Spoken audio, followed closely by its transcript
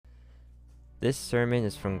This sermon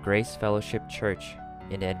is from Grace Fellowship Church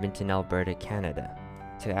in Edmonton, Alberta, Canada.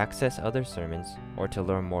 To access other sermons or to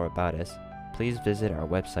learn more about us, please visit our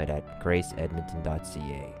website at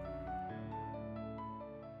graceedmonton.ca.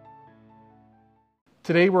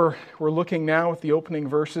 Today we're looking now at the opening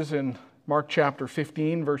verses in Mark chapter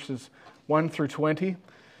 15, verses 1 through 20.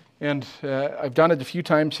 And I've done it a few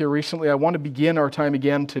times here recently. I want to begin our time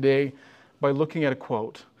again today by looking at a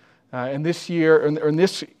quote. In this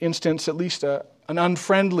instance, at least an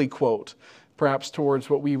unfriendly quote, perhaps towards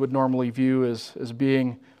what we would normally view as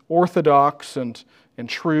being orthodox and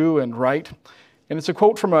true and right. And it's a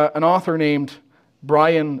quote from an author named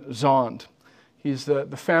Brian Zond. He's the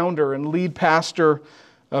founder and lead pastor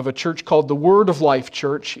of a church called the Word of Life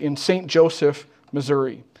Church in St. Joseph,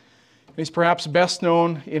 Missouri. And he's perhaps best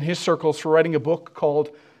known in his circles for writing a book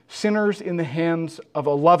called Sinners in the Hands of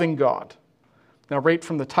a Loving God. Now, right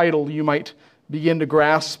from the title, you might begin to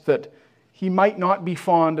grasp that he might not be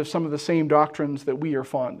fond of some of the same doctrines that we are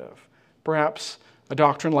fond of. Perhaps a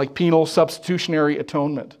doctrine like penal substitutionary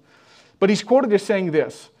atonement. But he's quoted as saying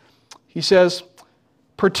this. He says,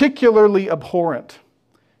 "Particularly abhorrent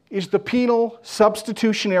is the penal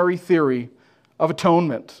substitutionary theory of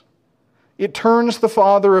atonement. It turns the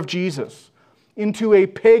Father of Jesus into a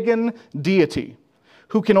pagan deity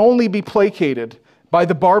who can only be placated by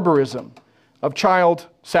the barbarism of child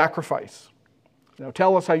sacrifice." Now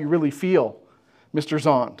tell us how you really feel, Mr.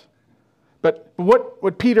 Zond. But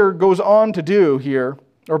what Peter goes on to do here,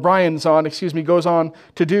 or Brian Zond, goes on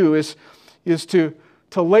to do is to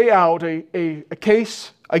lay out a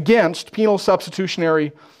case against penal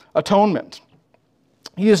substitutionary atonement.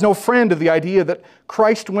 He is no friend of the idea that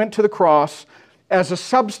Christ went to the cross as a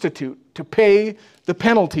substitute to pay the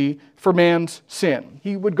penalty for man's sin.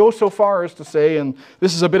 He would go so far as to say, and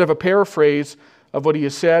this is a bit of a paraphrase of what he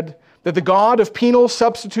has said, that the God of penal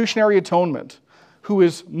substitutionary atonement, who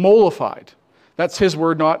is mollified, that's his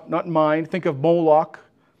word, not mine, think of Moloch,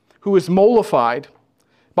 who is mollified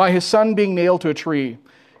by his son being nailed to a tree,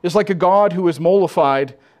 is like a God who is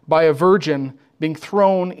mollified by a virgin being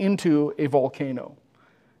thrown into a volcano.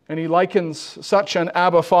 And he likens such an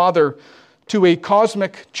Abba Father to a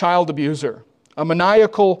cosmic child abuser, a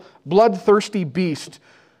maniacal, bloodthirsty beast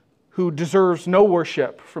who deserves no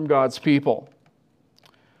worship from God's people.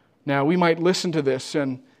 Now, we might listen to this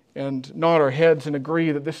and nod our heads and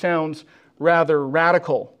agree that this sounds rather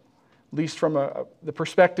radical, at least from the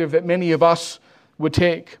perspective that many of us would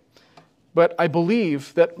take. But I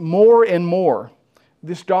believe that more and more,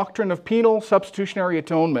 this doctrine of penal substitutionary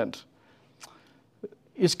atonement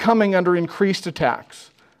is coming under increased attacks,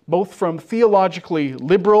 both from theologically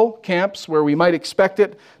liberal camps, where we might expect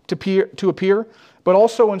it to appear, but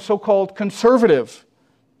also in so-called conservative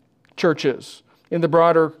churches in the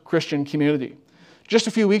broader Christian community. Just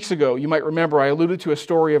a few weeks ago, you might remember, I alluded to a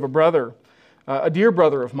story of a brother, a dear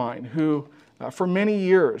brother of mine, who for many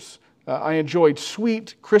years I enjoyed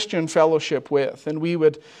sweet Christian fellowship with, and we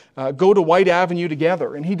would go to White Avenue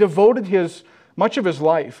together. And he devoted much of his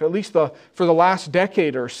life, at least for the last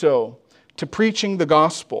decade or so, to preaching the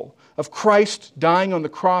gospel of Christ dying on the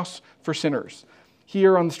cross for sinners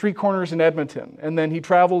here on the street corners in Edmonton. And then he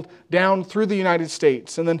traveled down through the United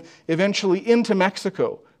States and then eventually into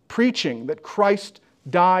Mexico, preaching that Christ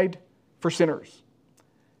died for sinners.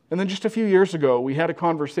 And then just a few years ago, we had a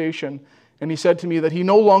conversation, and he said to me that he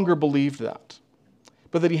no longer believed that,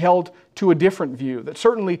 but that he held to a different view, that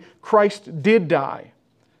certainly Christ did die,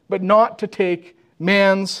 but not to take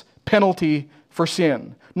man's penalty for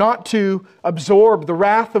sin, not to absorb the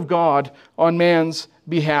wrath of God on man's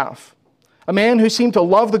behalf. A man who seemed to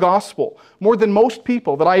love the gospel more than most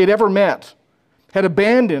people that I had ever met had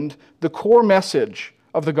abandoned the core message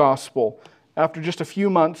of the gospel after just a few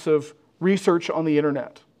months of research on the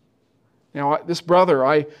internet. Now, this brother,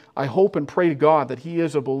 I hope and pray to God that he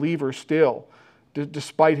is a believer still,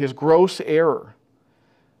 despite his gross error.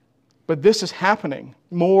 But this is happening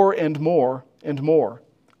more and more and more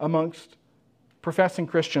amongst professing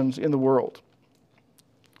Christians in the world.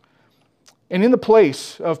 And in the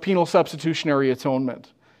place of penal substitutionary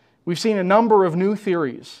atonement, we've seen a number of new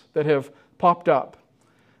theories that have popped up.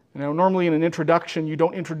 Now, normally in an introduction, you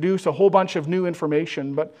don't introduce a whole bunch of new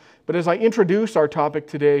information, but as I introduce our topic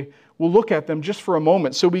today, we'll look at them just for a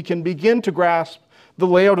moment so we can begin to grasp the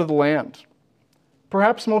layout of the land.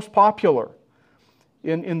 Perhaps most popular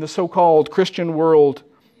in the so-called Christian world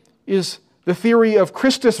is the theory of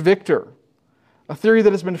Christus Victor, a theory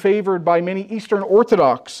that has been favored by many Eastern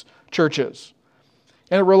Orthodox churches.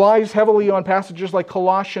 And it relies heavily on passages like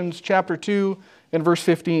Colossians chapter 2 and verse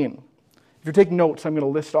 15. If you're taking notes, I'm going to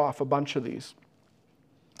list off a bunch of these.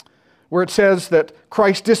 where it says that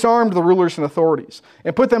Christ disarmed the rulers and authorities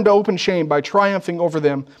and put them to open shame by triumphing over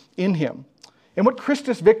them in him. And what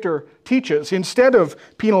Christus Victor teaches, instead of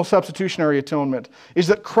penal substitutionary atonement, is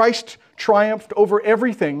that Christ triumphed over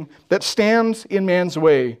everything that stands in man's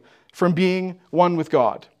way from being one with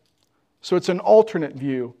God. So it's an alternate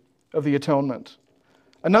view of the atonement.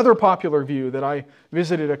 Another popular view that I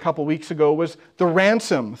visited a couple weeks ago was the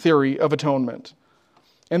ransom theory of atonement.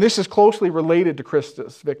 And this is closely related to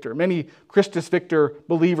Christus Victor. Many Christus Victor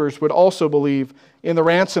believers would also believe in the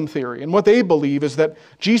ransom theory. And what they believe is that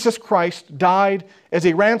Jesus Christ died as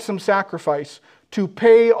a ransom sacrifice to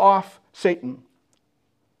pay off Satan.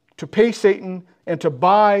 To pay Satan and to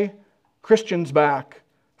buy Christians back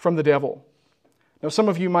from the devil. Now some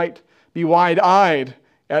of you might be wide-eyed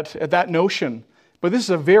at that notion, but this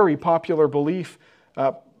is a very popular belief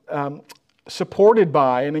supported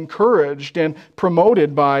by and encouraged and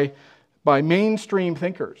promoted by mainstream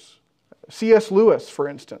thinkers. C.S. Lewis, for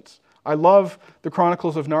instance. I love the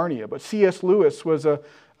Chronicles of Narnia, but C.S. Lewis was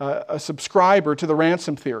a subscriber to the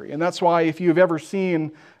ransom theory. And that's why if you've ever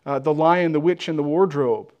seen The Lion, the Witch, and the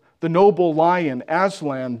Wardrobe, the noble lion,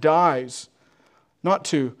 Aslan, dies not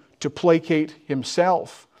to placate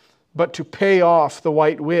himself, but to pay off the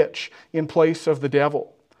white witch in place of the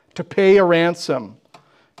devil, to pay a ransom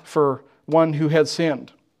for one who had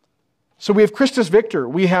sinned. So we have Christus Victor,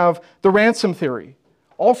 we have the ransom theory.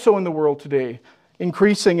 Also in the world today,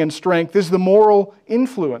 increasing in strength, is the moral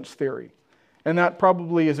influence theory. And that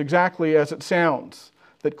probably is exactly as it sounds,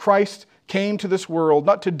 that Christ came to this world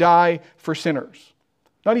not to die for sinners,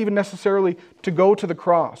 not even necessarily to go to the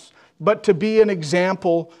cross, but to be an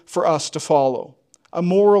example for us to follow, a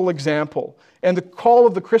moral example. And the call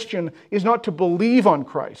of the Christian is not to believe on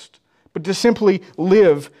Christ, but to simply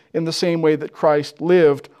live in the same way that Christ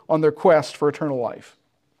lived on their quest for eternal life.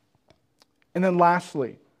 And then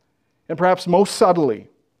lastly, and perhaps most subtly,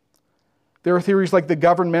 there are theories like the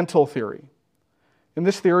governmental theory. And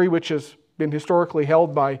this theory, which has been historically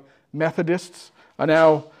held by Methodists, a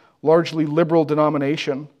now largely liberal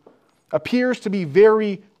denomination, appears to be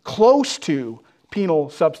very close to penal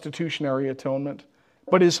substitutionary atonement,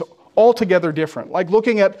 but is altogether different. Like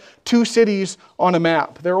looking at two cities on a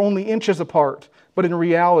map. They're only inches apart, but in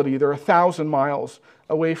reality, they're 1,000 miles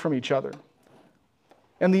away from each other.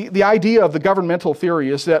 And the idea of the governmental theory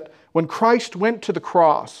is that when Christ went to the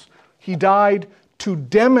cross, he died to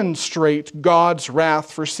demonstrate God's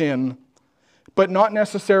wrath for sin, but not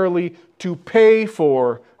necessarily to pay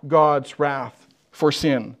for God's wrath for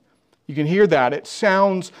sin. You can hear that. It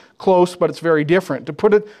sounds close, but it's very different. To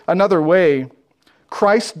put it another way,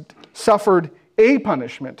 Christ suffered a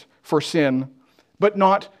punishment for sin, but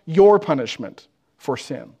not your punishment for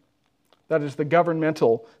sin. That is the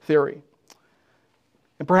governmental theory.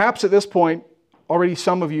 And perhaps at this point, already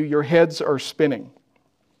some of you, your heads are spinning.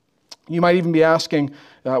 You might even be asking,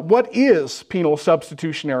 what is penal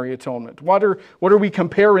substitutionary atonement? What are we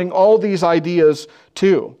comparing all these ideas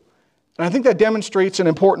to? And I think that demonstrates an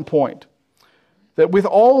important point. That with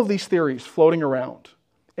all of these theories floating around,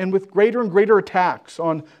 and with greater and greater attacks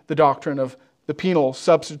on the doctrine of the penal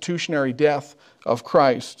substitutionary death of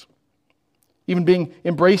Christ, even being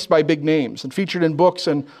embraced by big names and featured in books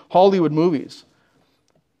and Hollywood movies,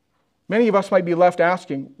 many of us might be left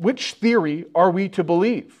asking, which theory are we to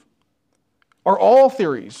believe? Are all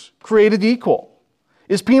theories created equal?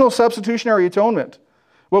 Is penal substitutionary atonement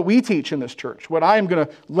what we teach in this church, what I am going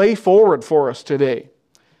to lay forward for us today?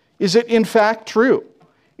 Is it in fact true?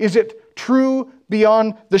 Is it true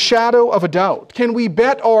beyond the shadow of a doubt? Can we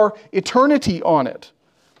bet our eternity on it?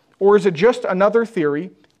 Or is it just another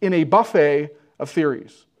theory in a buffet of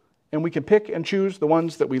theories? And we can pick and choose the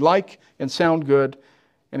ones that we like and sound good.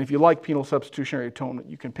 And if you like penal substitutionary atonement,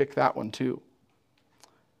 you can pick that one too.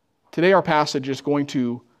 Today our passage is going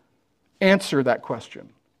to answer that question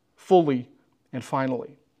fully and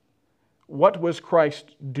finally. What was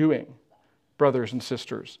Christ doing, brothers and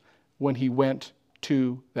sisters, when he went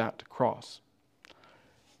to that cross?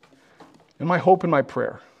 And my hope and my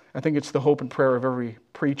prayer, I think it's the hope and prayer of every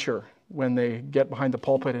preacher when they get behind the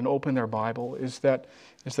pulpit and open their Bible, is that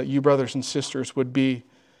you, brothers and sisters, would be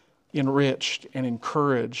enriched and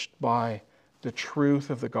encouraged by the truth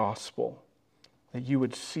of the gospel, that you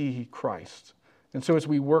would see Christ. And so as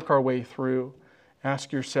we work our way through,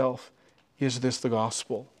 ask yourself, is this the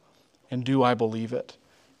gospel? And do I believe it?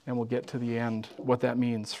 And we'll get to the end, what that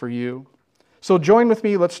means for you. So join with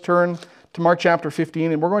me, let's turn to Mark chapter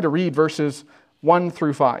 15, and we're going to read verses 1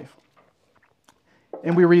 through 5.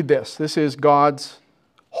 And we read this. This is God's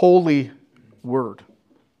holy word.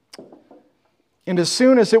 And as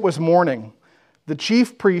soon as it was morning, the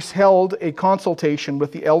chief priests held a consultation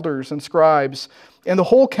with the elders and scribes and the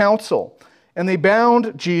whole council, and they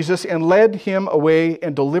bound Jesus and led him away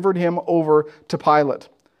and delivered him over to Pilate.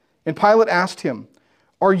 And Pilate asked him,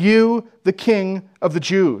 "Are you the king of the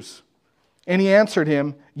Jews?" And he answered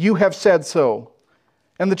him, "You have said so."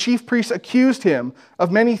 And the chief priests accused him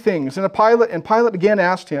of many things. And Pilate again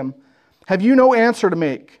asked him, "Have you no answer to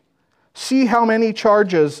make? See how many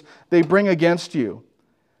charges they bring against you."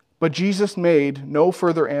 But Jesus made no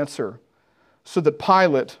further answer, so that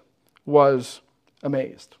Pilate was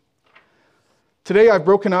amazed. Today I've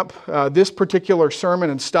broken up this particular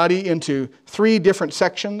sermon and study into 3 different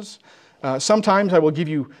sections. Sometimes I will give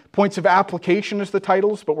you points of application as the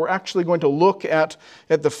titles, but we're actually going to look at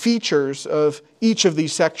the features of each of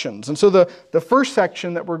these sections. And so the first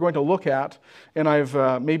section that we're going to look at, and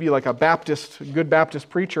I've maybe like a good Baptist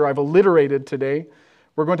preacher, I've alliterated today.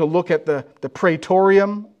 We're going to look at the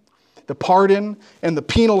praetorium, the pardon, and the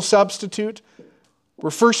penal substitute. We're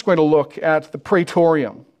first going to look at the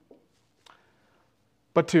praetorium.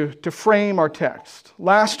 But to frame our text,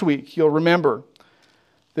 last week, you'll remember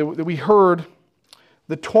that we heard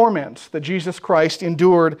the torments that Jesus Christ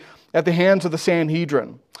endured at the hands of the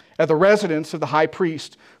Sanhedrin, at the residence of the high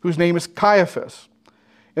priest, whose name is Caiaphas.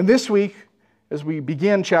 And this week, as we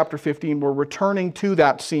begin chapter 15, we're returning to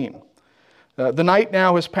that scene. The night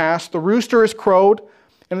now has passed, the rooster has crowed,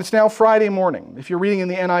 and it's now Friday morning. If you're reading in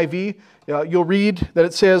the NIV, you'll read that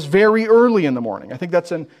it says very early in the morning. I think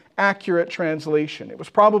that's an accurate translation. It was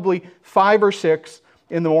probably 5 or 6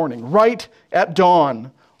 in the morning, right at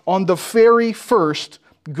dawn, on the very first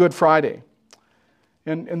Good Friday.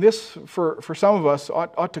 And this, for some of us,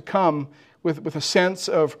 ought to come with a sense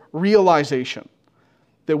of realization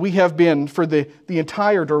that we have been, for the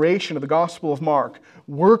entire duration of the Gospel of Mark,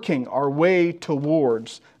 working our way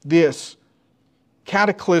towards this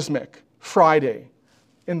cataclysmic Friday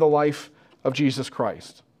in the life of Jesus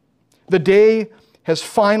Christ. The day has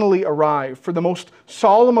finally arrived for the most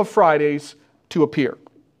solemn of Fridays to appear.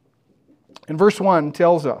 And verse 1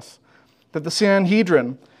 tells us that the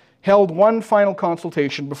Sanhedrin held one final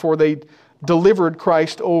consultation before they delivered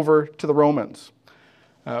Christ over to the Romans.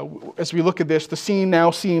 As we look at this, the scene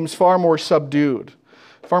now seems far more subdued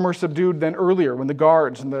than earlier when the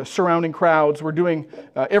guards and the surrounding crowds were doing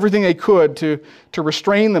everything they could to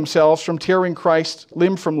restrain themselves from tearing Christ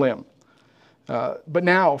limb from limb. But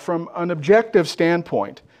now, from an objective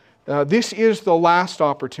standpoint, this is the last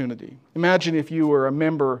opportunity. Imagine if you were a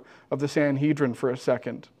member of the Sanhedrin for a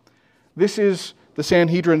second. This is the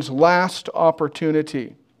Sanhedrin's last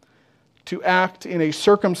opportunity to act in a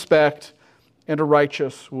circumspect and a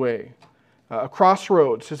righteous way. A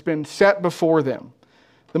crossroads has been set before them.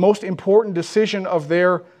 The most important decision of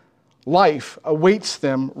their life awaits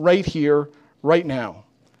them right here, right now.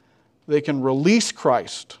 They can release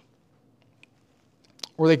Christ,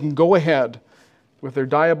 or they can go ahead with their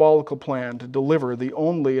diabolical plan to deliver the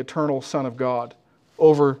only eternal Son of God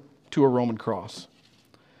over to a Roman cross.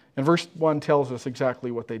 And verse 1 tells us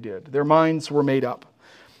exactly what they did. Their minds were made up.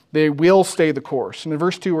 They will stay the course. And in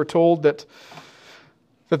verse 2 we're told that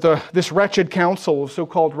this wretched council of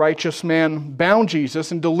so-called righteous men bound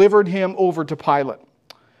Jesus and delivered him over to Pilate.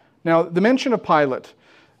 Now, the mention of Pilate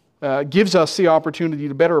gives us the opportunity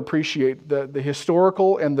to better appreciate the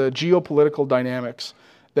historical and the geopolitical dynamics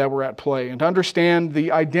that were at play, and to understand the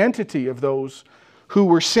identity of those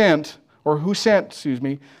who sent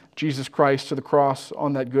Jesus Christ to the cross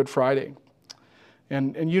on that Good Friday.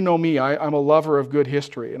 And you know me, I'm a lover of good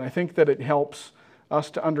history, and I think that it helps us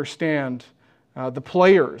to understand the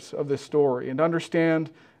players of this story and understand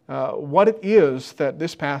what it is that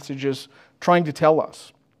this passage is trying to tell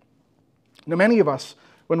us. Now, many of us,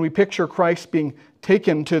 when we picture Christ being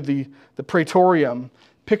taken to the praetorium,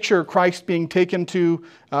 picture Christ being taken to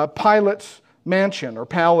Pilate's mansion or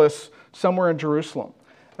palace somewhere in Jerusalem.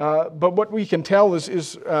 But what we can tell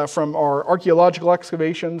is from our archaeological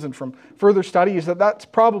excavations and from further study is that that's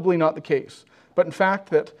probably not the case. But in fact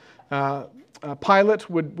that Pilate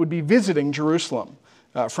would be visiting Jerusalem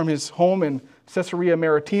from his home in Caesarea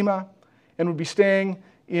Maritima and would be staying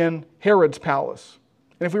in Herod's palace.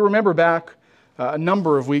 And if we remember back a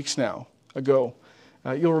number of weeks now ago,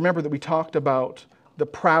 you'll remember that we talked about the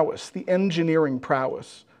prowess, the engineering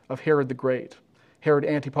prowess of Herod the Great, Herod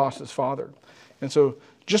Antipas' father. And so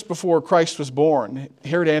just before Christ was born,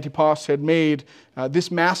 Herod Antipas had made this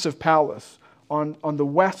massive palace on the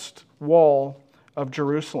west wall of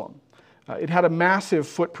Jerusalem. It had a massive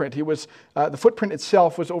footprint. The footprint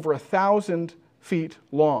itself was over 1,000 feet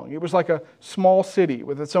long. It was like a small city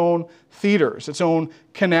with its own theaters, its own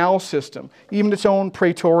canal system, even its own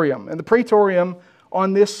praetorium. And the praetorium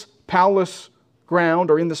on this palace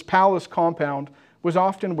ground or in this palace compound was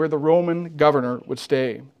often where the Roman governor would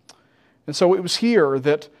stay. And so it was here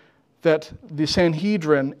that the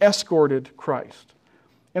Sanhedrin escorted Christ.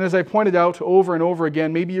 And as I pointed out over and over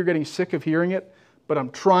again, maybe you're getting sick of hearing it, but I'm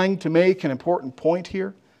trying to make an important point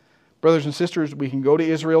here. Brothers and sisters, we can go to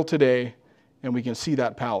Israel today and we can see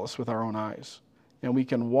that palace with our own eyes. And we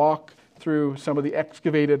can walk through some of the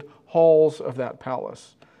excavated halls of that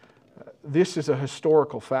palace. This is a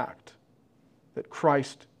historical fact that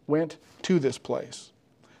Christ went to this place.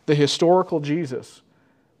 The historical Jesus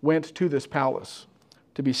went to this palace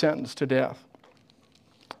to be sentenced to death.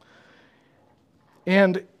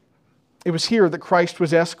 And it was here that Christ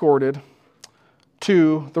was escorted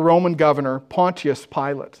to the Roman governor, Pontius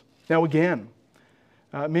Pilate. Now again,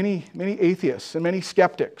 many atheists and many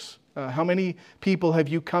skeptics, how many people have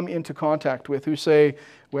you come into contact with who say,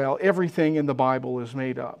 well, everything in the Bible is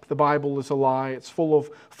made up. The Bible is a lie. It's full of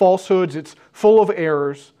falsehoods. It's full of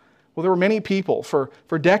errors. Well, there were many people for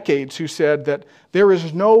decades who said that there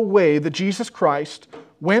is no way that Jesus Christ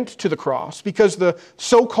went to the cross because the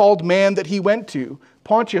so-called man that he went to,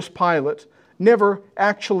 Pontius Pilate, never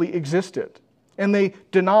actually existed. And they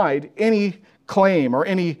denied any claim or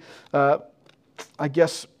any,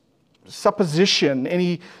 supposition,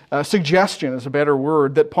 any suggestion is a better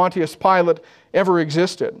word, that Pontius Pilate ever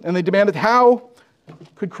existed. And they demanded, how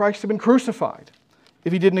could Christ have been crucified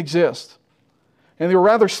if he didn't exist? And they were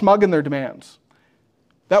rather smug in their demands.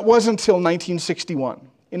 That wasn't until 1961.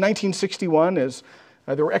 In 1961, as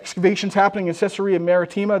there were excavations happening in Caesarea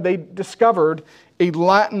Maritima, they discovered a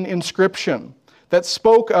Latin inscription that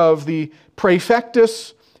spoke of the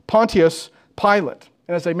Praefectus Pontius Pilate.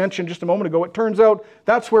 And as I mentioned just a moment ago, it turns out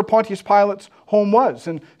that's where Pontius Pilate's home was,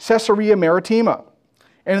 in Caesarea Maritima.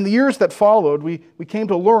 And in the years that followed, we came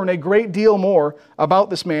to learn a great deal more about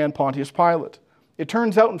this man, Pontius Pilate. It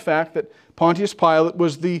turns out, in fact, that Pontius Pilate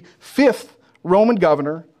was the 5th Roman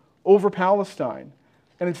governor over Palestine,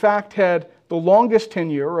 and in fact had the longest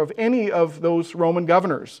tenure of any of those Roman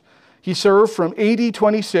governors. He served from AD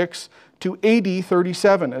 26 to AD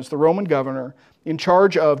 37 as the Roman governor in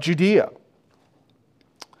charge of Judea.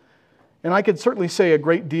 And I could certainly say a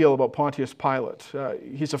great deal about Pontius Pilate.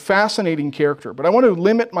 He's a fascinating character, but I want to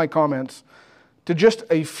limit my comments to just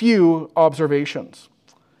a few observations.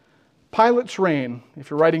 Pilate's reign, if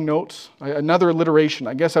you're writing notes, another alliteration.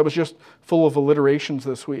 I guess I was just full of alliterations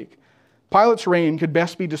this week. Pilate's reign could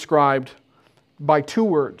best be described by 2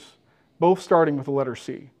 words, both starting with the letter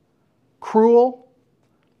C. Cruel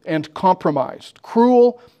and compromised.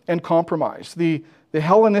 Cruel and compromised. The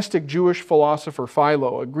Hellenistic Jewish philosopher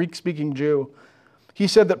Philo, a Greek-speaking Jew, he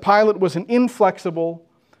said that Pilate was an inflexible,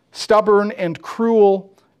 stubborn, and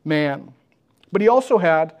cruel man. But he also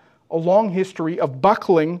had a long history of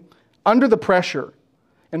buckling under the pressure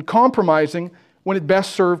and compromising when it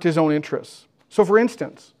best served his own interests. So for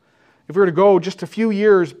instance, if we were to go just a few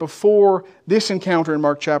years before this encounter in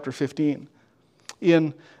Mark chapter 15,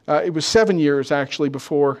 it was 7 years actually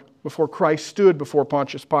before Christ stood before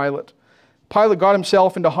Pontius Pilate. Pilate got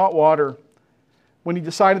himself into hot water when he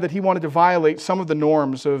decided that he wanted to violate some of the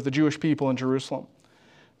norms of the Jewish people in Jerusalem.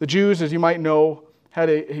 The Jews, as you might know, had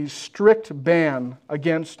a strict ban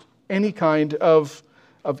against any kind of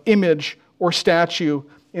image or statue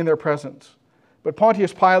in their presence. But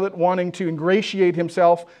Pontius Pilate, wanting to ingratiate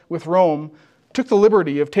himself with Rome, took the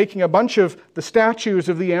liberty of taking a bunch of the statues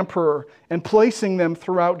of the emperor and placing them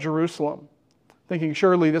throughout Jerusalem, thinking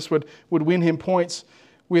surely this would win him points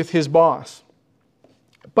with his boss.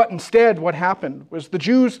 But instead, what happened was the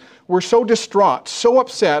Jews were so distraught, so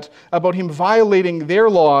upset about him violating their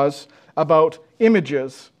laws about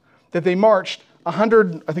images, that they marched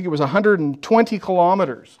 120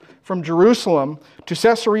 kilometers from Jerusalem to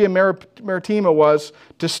Caesarea Maritima was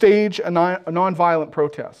to stage a nonviolent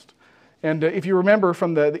protest. And if you remember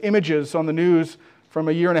from the images on the news from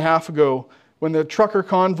a year and a half ago, when the trucker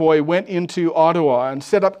convoy went into Ottawa and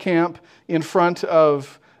set up camp in front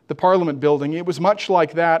of the Parliament building, it was much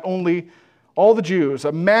like that, only all the Jews,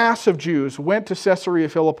 a mass of Jews, went to Caesarea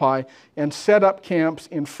Philippi and set up camps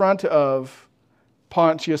in front of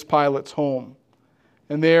Pontius Pilate's home.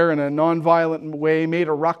 And there, in a nonviolent way, made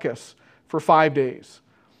a ruckus for 5 days.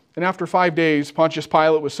 And after 5 days, Pontius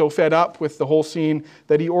Pilate was so fed up with the whole scene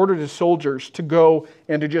that he ordered his soldiers to go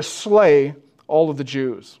and to just slay all of the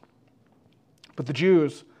Jews. But the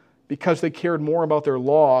Jews, because they cared more about their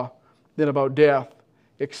law than about death,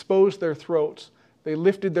 exposed their throats. They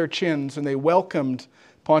lifted their chins and they welcomed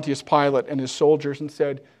Pontius Pilate and his soldiers and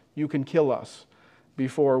said, "You can kill us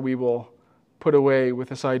before we will put away with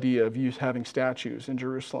this idea of you having statues in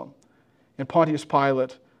Jerusalem." And Pontius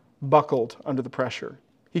Pilate buckled under the pressure.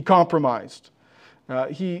 He compromised.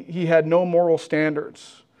 He had no moral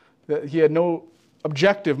standards. He had no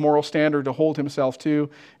objective moral standard to hold himself to.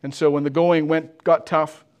 And so when the going got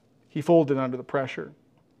tough, he folded under the pressure.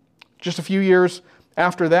 Just a few years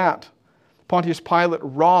after that, Pontius Pilate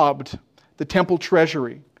robbed the temple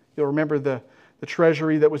treasury. You'll remember the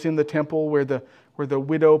treasury that was in the temple where the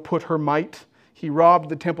widow put her mite. He robbed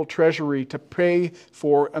the temple treasury to pay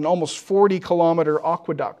for an almost 40-kilometer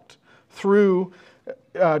aqueduct through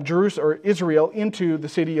Israel into the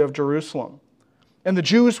city of Jerusalem. And the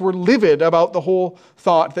Jews were livid about the whole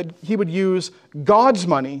thought that he would use God's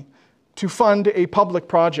money to fund a public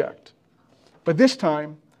project. But this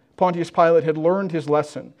time, Pontius Pilate had learned his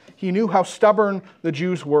lesson. He knew how stubborn the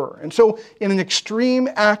Jews were. And so, in an extreme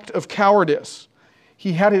act of cowardice,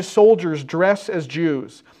 he had his soldiers dress as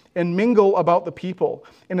Jews and mingle about the people.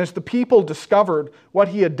 And as the people discovered what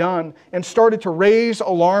he had done and started to raise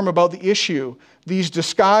alarm about the issue, these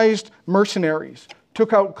disguised mercenaries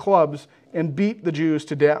took out clubs and beat the Jews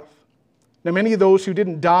to death. Now, many of those who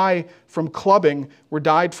didn't die from clubbing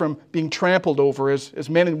died from being trampled over as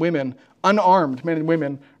men and women, unarmed men and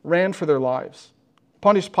women, ran for their lives.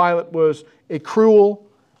 Pontius Pilate was a cruel,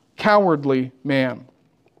 cowardly man.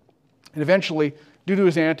 And eventually, due to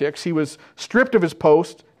his antics, he was stripped of his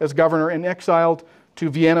post as governor and exiled to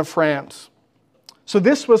Vienna, France. So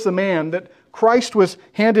this was the man that Christ was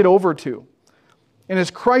handed over to. And as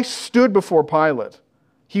Christ stood before Pilate,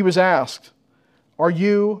 he was asked, "Are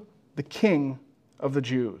you the King of the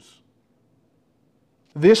Jews?"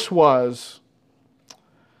 This was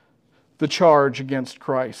the charge against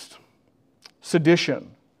Christ: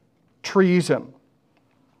 sedition, treason.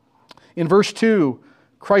 In verse 2,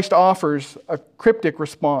 Christ offers a cryptic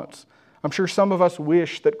response. I'm sure some of us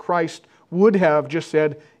wish that Christ would have just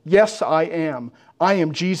said, "Yes, I am. I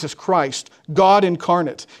am Jesus Christ, God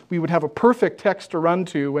incarnate." We would have a perfect text to run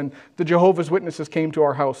to when the Jehovah's Witnesses came to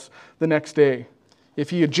our house the next day.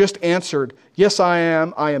 If he had just answered, "Yes, I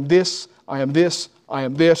am this, I am this, I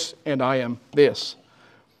am this, and I am this."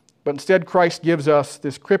 But instead, Christ gives us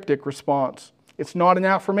this cryptic response. It's not an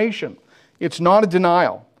affirmation. It's not a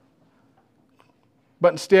denial.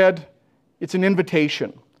 But instead, it's an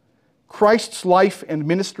invitation. Christ's life and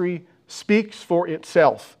ministry speaks for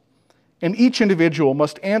itself. And each individual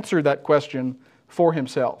must answer that question for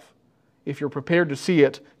himself. If you're prepared to see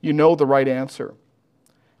it, you know the right answer.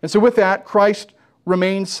 And so with that, Christ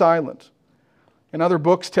remains silent. And other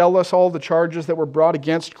books tell us all the charges that were brought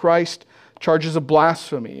against Christ, charges of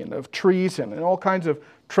blasphemy and of treason, and all kinds of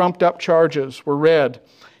trumped up charges were read.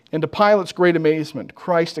 And to Pilate's great amazement,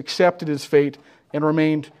 Christ accepted his fate and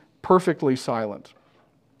remained perfectly silent.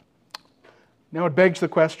 Now it begs the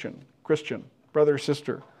question, Christian, brother or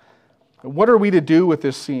sister, what are we to do with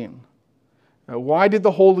this scene? Why did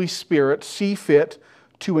the Holy Spirit see fit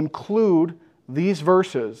to include these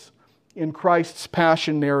verses in Christ's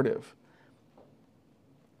passion narrative?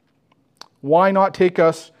 Why not take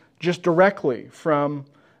us just directly from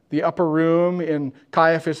the upper room in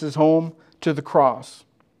Caiaphas' home to the cross?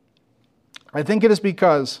 I think it is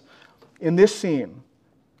because in this scene,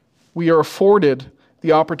 we are afforded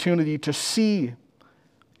the opportunity to see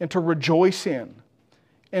and to rejoice in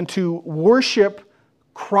and to worship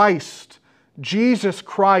Christ, Jesus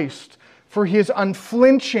Christ, for his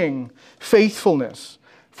unflinching faithfulness,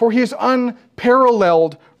 for his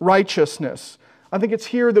unparalleled righteousness. I think it's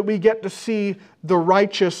here that we get to see the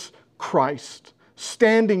righteous Christ,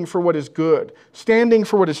 standing for what is good, standing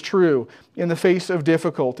for what is true in the face of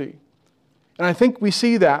difficulty. And I think we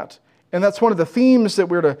see that. And that's one of the themes that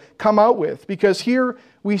we're to come out with, because here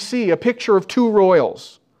we see a picture of two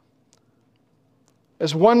royals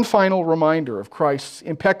as one final reminder of Christ's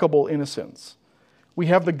impeccable innocence. We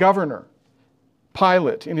have the governor,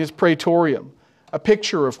 Pilate, in his praetorium, a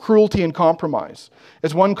picture of cruelty and compromise.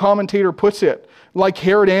 As one commentator puts it, like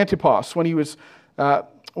Herod Antipas when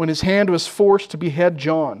his hand was forced to behead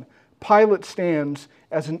John, Pilate stands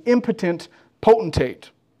as an impotent potentate,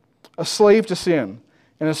 a slave to sin,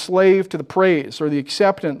 and a slave to the praise or the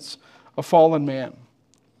acceptance of fallen man.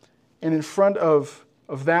 And in front of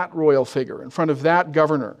that royal figure, in front of that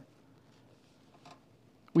governor,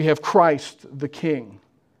 we have Christ the King,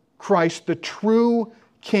 Christ the true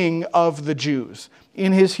King of the Jews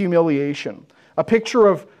in his humiliation. A picture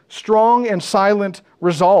of strong and silent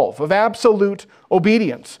resolve, of absolute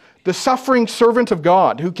obedience. The suffering servant of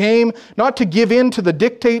God who came not to give in to the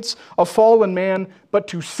dictates of fallen man, but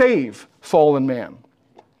to save fallen man.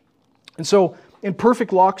 And so, in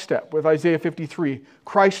perfect lockstep with Isaiah 53,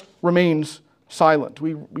 Christ remains silent.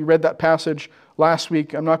 We read that passage last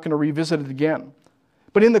week. I'm not going to revisit it again.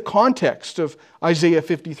 but in the context of Isaiah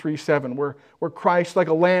 53:7, where Christ, like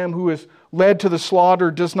a lamb who is led to the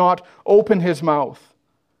slaughter, does not open his mouth,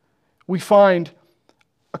 we find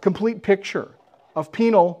a complete picture of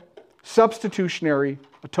penal substitutionary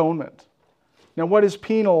atonement. Now, what is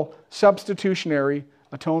penal substitutionary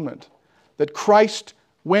atonement? That Christ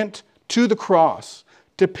went to the cross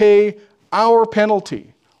to pay our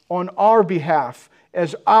penalty on our behalf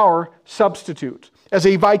as our substitute, as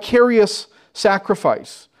a vicarious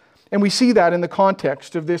sacrifice. And we see that in the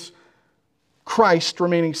context of this Christ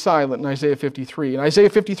remaining silent in Isaiah 53. In Isaiah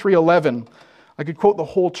 53:11, I could quote the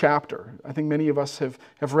whole chapter. I think many of us have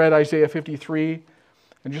read Isaiah 53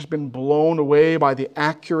 and just been blown away by the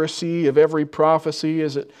accuracy of every prophecy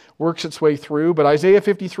as it works its way through. But Isaiah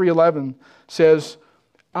 53:11 says,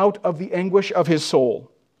 "Out of the anguish of his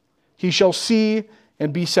soul he shall see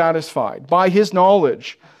and be satisfied. By his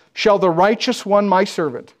knowledge shall the righteous one, my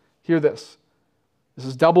servant," hear this, this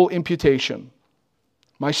is double imputation,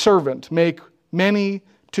 "my servant make many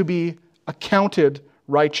to be accounted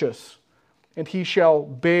righteous, and he shall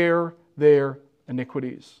bear their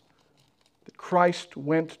iniquities." That Christ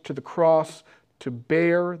went to the cross to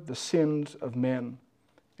bear the sins of men,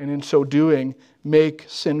 and in so doing, make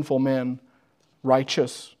sinful men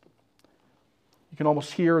righteous. You can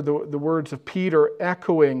almost hear the words of Peter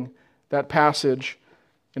echoing that passage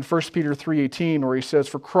in 1 Peter 3:18, where he says,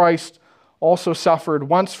 "For Christ also suffered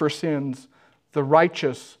once for sins, the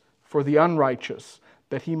righteous for the unrighteous,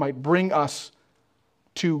 that he might bring us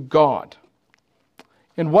to God."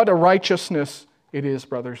 And what a righteousness it is,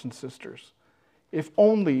 brothers and sisters. If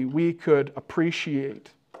only we could appreciate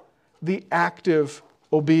the active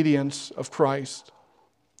obedience of Christ.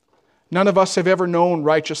 None of us have ever known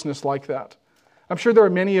righteousness like that. I'm sure there are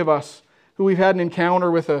many of us who we've had an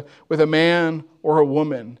encounter with a man or a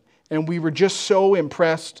woman, and we were just so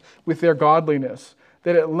impressed with their godliness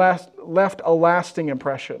that it left a lasting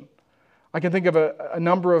impression. I can think of a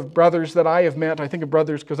number of brothers that I have met. I think of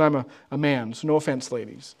brothers because I'm a man, so no offense,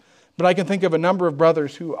 ladies. But I can think of a number of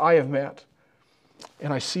brothers who I have met,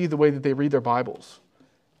 and I see the way that they read their Bibles,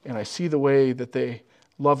 and I see the way that they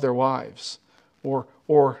love their wives, or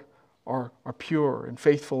are pure and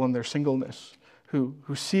faithful in their singleness, who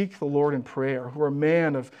seek the Lord in prayer, who are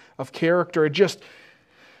men of character. It just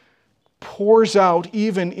pours out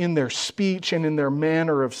even in their speech and in their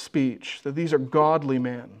manner of speech that these are godly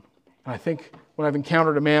men. And I think when I've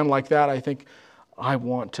encountered a man like that, I think, I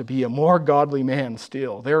want to be a more godly man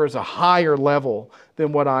still. There is a higher level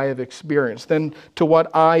than what I have experienced, than to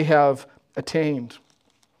what I have attained.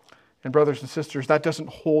 And brothers and sisters, that doesn't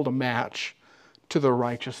hold a match to the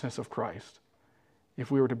righteousness of Christ. If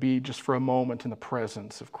we were to be just for a moment in the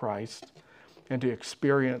presence of Christ and to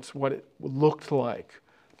experience what it looked like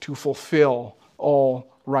to fulfill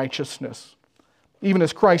all righteousness. Even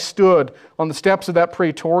as Christ stood on the steps of that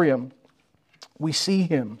praetorium, we see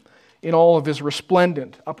him in all of his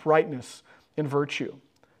resplendent uprightness and virtue.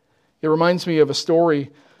 It reminds me of a story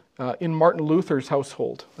in Martin Luther's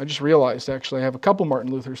household. I just realized, actually, I have a couple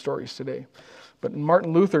Martin Luther stories today. But in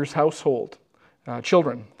Martin Luther's household,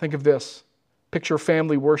 children, think of this. Picture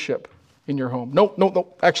family worship in your home.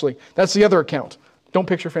 No, actually, that's the other account. Don't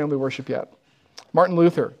picture family worship yet. Martin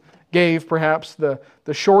Luther gave perhaps the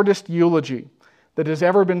shortest eulogy that has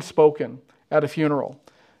ever been spoken at a funeral.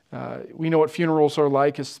 We know what funerals are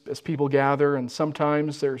like as people gather, and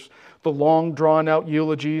sometimes there's the long drawn-out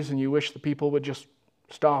eulogies, and you wish the people would just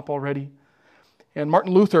stop already. And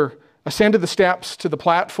Martin Luther ascended the steps to the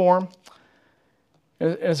platform.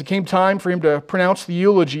 As it came time for him to pronounce the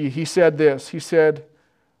eulogy, he said this. He said,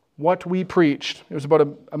 "What we preached," it was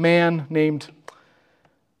about a man named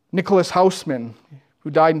Nicholas Hausmann, who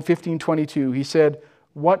died in 1522. He said,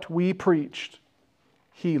 "What we preached,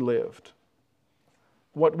 he lived."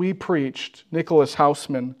 What we preached, Nicholas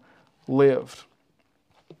Hausmann lived.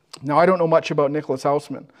 Now, I don't know much about Nicholas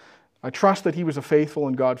Hausmann. I trust that he was a faithful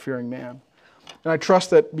and God-fearing man. And I trust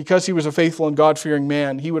that because he was a faithful and God-fearing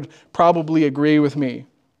man, he would probably agree with me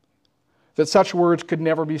that such words could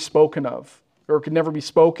never be spoken of, or could never be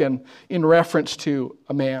spoken in reference to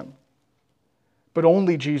a man, but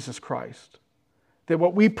only Jesus Christ. That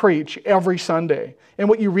what we preach every Sunday, and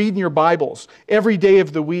what you read in your Bibles every day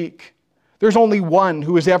of the week, there's only one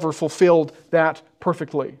who has ever fulfilled that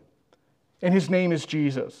perfectly. And his name is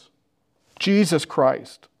Jesus. Jesus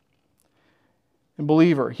Christ. And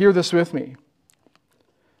believer, hear this with me.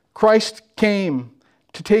 Christ came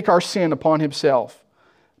to take our sin upon himself.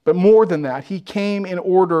 But more than that, he came in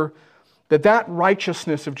order that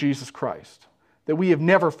righteousness of Jesus Christ, that we have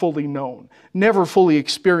never fully known, never fully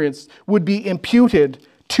experienced, would be imputed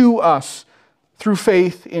to us through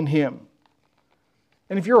faith in him.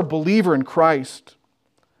 And if you're a believer in Christ,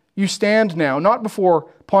 you stand now, not before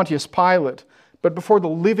Pontius Pilate, but before the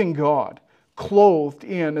living God, clothed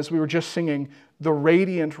in, as we were just singing, the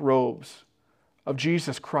radiant robes of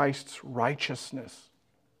Jesus Christ's righteousness.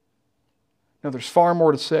 Now, there's far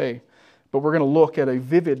more to say, but we're going to look at a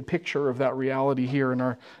vivid picture of that reality here in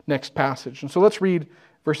our next passage. And so let's read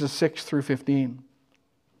verses 6 through 15.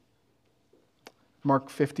 Mark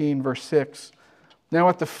 15, verse 6. Now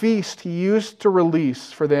at the feast he used to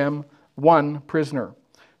release for them one prisoner,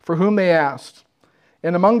 for whom they asked.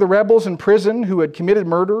 And among the rebels in prison who had committed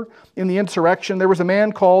murder in the insurrection, there was a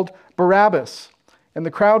man called Barabbas. And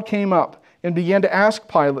the crowd came up and began to ask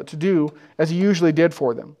Pilate to do as he usually did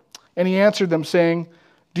for them. And he answered them, saying,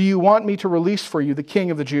 Do you want me to release for you the king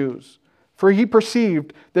of the Jews? For he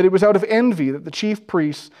perceived that it was out of envy that the chief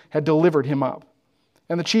priests had delivered him up.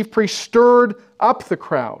 And the chief priests stirred up the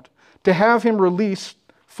crowd to have him release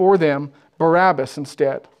for them Barabbas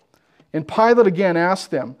instead. And Pilate again asked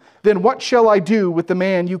them, Then what shall I do with the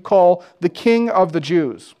man you call the king of the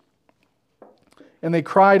Jews? And they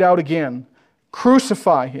cried out again,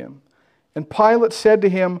 Crucify him. And Pilate said to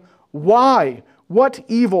him, Why? What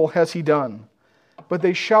evil has he done? But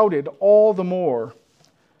they shouted all the more,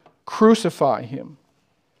 Crucify him.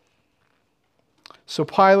 So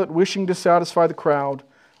Pilate, wishing to satisfy the crowd,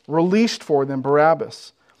 released for them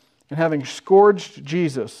Barabbas. And having scourged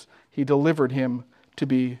Jesus, he delivered him to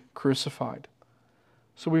be crucified.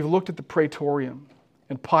 So we've looked at the praetorium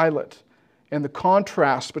and Pilate and the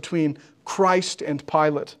contrast between Christ and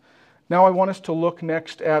Pilate. Now I want us to look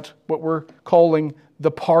next at what we're calling the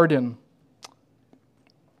pardon.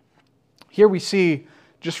 Here we see,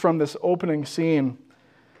 just from this opening scene,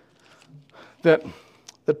 that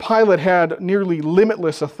Pilate had nearly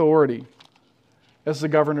limitless authority as the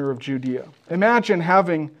governor of Judea. Imagine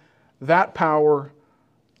having that power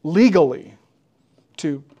legally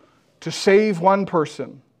to save one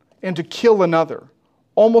person and to kill another,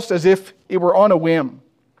 almost as if it were on a whim.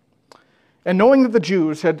 And knowing that the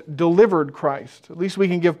Jews had delivered Christ, at least we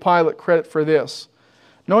can give Pilate credit for this,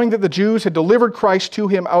 knowing that the Jews had delivered Christ to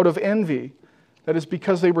him out of envy, that is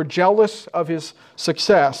because they were jealous of his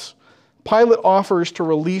success, Pilate offers to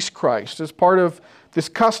release Christ as part of this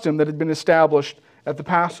custom that had been established at the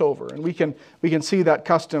Passover. And we can see that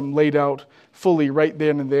custom laid out fully right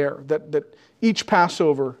then and there, that each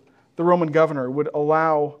Passover, the Roman governor would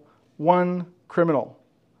allow one criminal.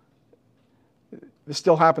 This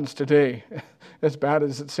still happens today, as bad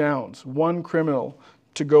as it sounds. One criminal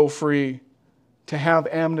to go free, to have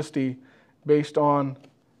amnesty based on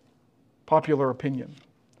popular opinion,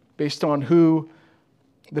 based on who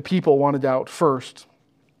the people wanted out first.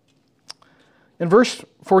 And verse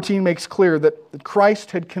 14 makes clear that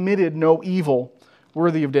Christ had committed no evil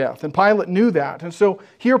worthy of death. And Pilate knew that. And so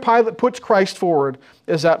here Pilate puts Christ forward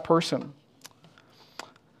as that person.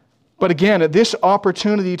 But again, at this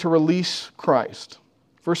opportunity to release Christ,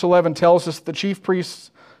 verse 11 tells us the chief priests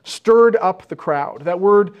stirred up the crowd. That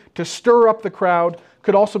word, to stir up the crowd,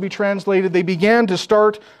 could also be translated, they began to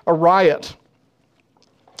start a riot,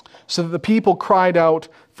 so that the people cried out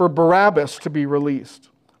for Barabbas to be released.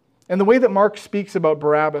 And the way that Mark speaks about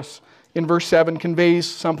Barabbas in verse 7 conveys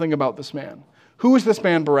something about this man. Who is this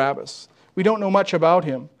man Barabbas? We don't know much about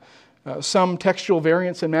him. Some textual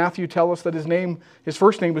variants in Matthew tell us that his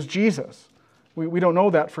first name was Jesus. We don't know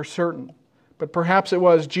that for certain, but perhaps it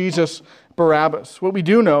was Jesus Barabbas. What we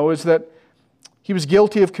do know is that he was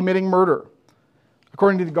guilty of committing murder.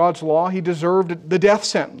 According to God's law, he deserved the death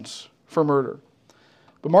sentence for murder.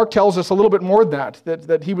 But Mark tells us a little bit more than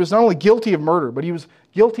that he was not only guilty of murder, but he was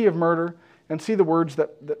guilty of murder, and see the words that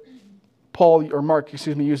Mark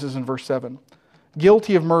uses in verse 7.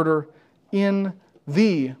 Guilty of murder in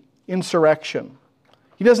the insurrection.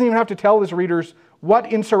 He doesn't even have to tell his readers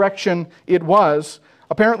what insurrection it was.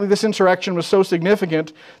 Apparently this insurrection was so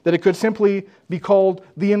significant that it could simply be called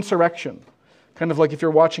the insurrection. Kind of like if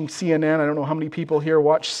you're watching CNN. I don't know how many people here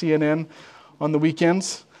watch CNN on the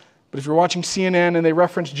weekends. But if you're watching CNN and they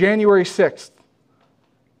reference January 6th,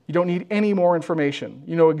 you don't need any more information.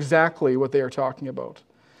 You know exactly what they are talking about.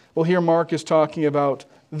 Well, here Mark is talking about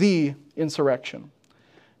the insurrection.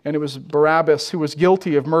 And it was Barabbas who was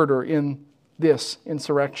guilty of murder in this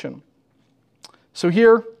insurrection. So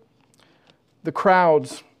here, the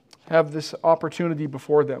crowds have this opportunity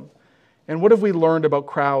before them. And what have we learned about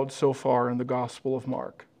crowds so far in the Gospel of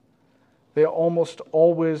Mark? They almost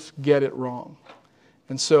always get it wrong.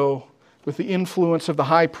 And so, with the influence of the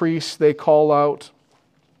high priest, they call out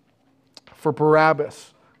for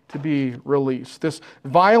Barabbas to be released. This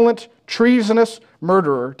violent, treasonous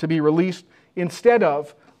murderer to be released instead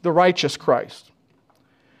of the righteous Christ.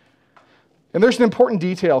 And there's an important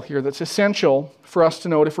detail here that's essential for us to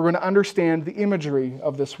note if we're going to understand the imagery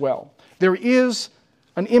of this well. There is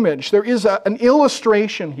an image, there is an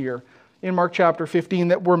illustration here in Mark chapter 15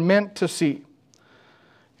 that we're meant to see.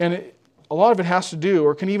 And a lot of it has to do,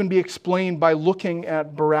 or can even be explained by looking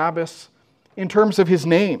at Barabbas in terms of his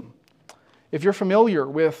name. If you're familiar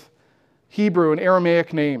with Hebrew and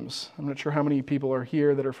Aramaic names, I'm not sure how many people are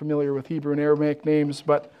here that are familiar with Hebrew and Aramaic names,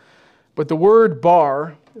 but the word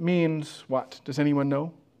bar means what? Does anyone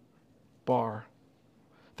know? Bar.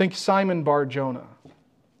 Think Simon Bar Jonah.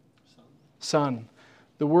 Son.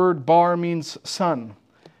 The word bar means son.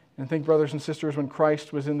 And think, brothers and sisters, when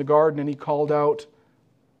Christ was in the garden and he called out,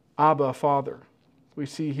 Abba, Father. We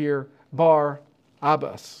see here, Bar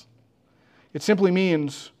Abbas. It simply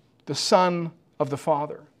means the Son of the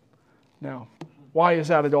Father. Now, why is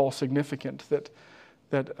that at all significant? That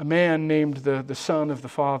a man named the Son of the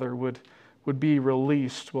Father would be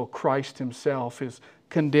released while Christ himself is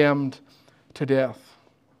condemned to death.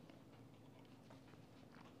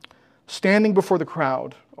 Standing before the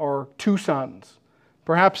crowd are two sons.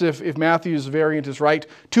 Perhaps if Matthew's variant is right,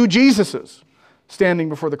 two Jesuses standing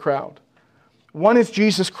before the crowd. One is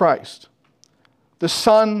Jesus Christ, the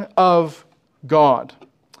Son of God.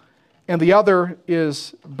 And the other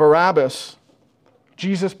is Barabbas,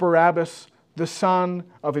 Jesus Barabbas, the son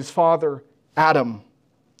of his father Adam.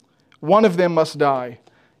 One of them must die,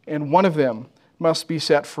 and one of them must be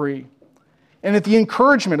set free. And at the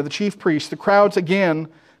encouragement of the chief priests, the crowds again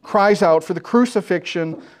cries out for the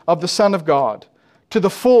crucifixion of the Son of God, to the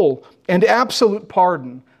full and absolute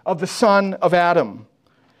pardon of the son of Adam.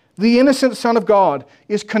 The innocent Son of God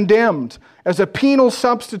is condemned as a penal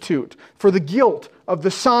substitute for the guilt of the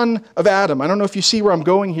son of Adam. I don't know if you see where I'm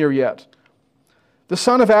going here yet. The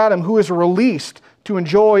son of Adam who is released to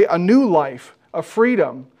enjoy a new life of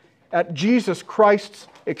freedom at Jesus Christ's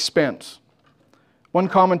expense. One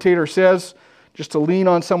commentator says, just to lean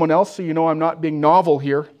on someone else so you know I'm not being novel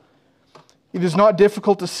here, it is not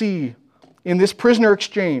difficult to see in this prisoner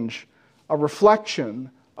exchange a reflection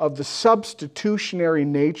of the substitutionary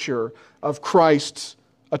nature of Christ's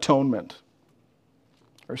atonement.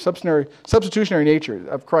 Or substitutionary nature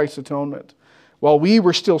of Christ's atonement. While we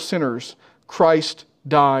were still sinners, Christ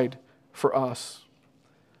died for us.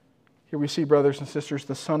 Here we see, brothers and sisters,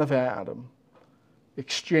 the son of Adam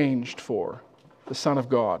exchanged for the Son of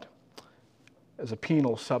God as a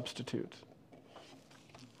penal substitute.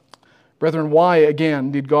 Brethren, why,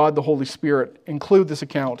 again, did God the Holy Spirit include this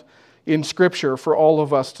account in Scripture for all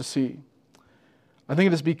of us to see? I think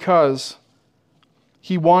it is because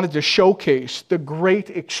He wanted to showcase the great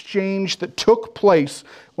exchange that took place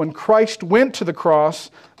when Christ went to the cross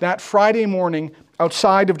that Friday morning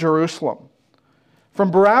outside of Jerusalem. From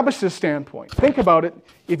Barabbas' standpoint, think about it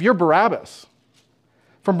if you're Barabbas.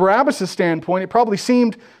 From Barabbas' standpoint, it probably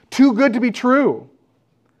seemed too good to be true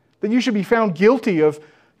that you should be found guilty of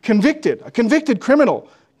a convicted criminal,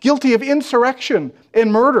 guilty of insurrection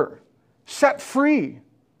and murder, set free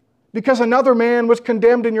because another man was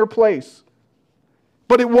condemned in your place.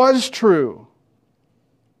 But it was true.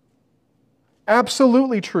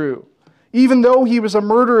 Absolutely true. Even though he was a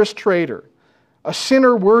murderous traitor, a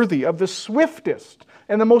sinner worthy of the swiftest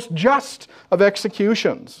and the most just of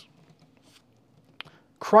executions,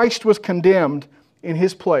 Christ was condemned in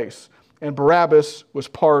his place, and Barabbas was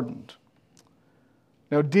pardoned.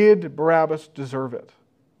 Now, did Barabbas deserve it?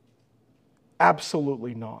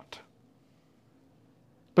 Absolutely not.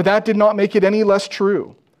 But that did not make it any less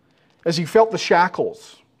true. As he felt the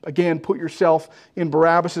shackles, again, put yourself in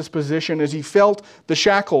Barabbas' position, as he felt the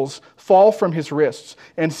shackles fall from his wrists,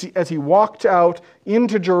 and as he walked out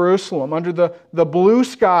into Jerusalem under the blue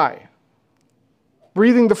sky,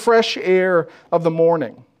 breathing the fresh air of the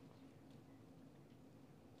morning,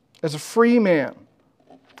 as a free man,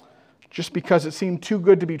 just because it seemed too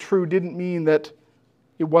good to be true didn't mean that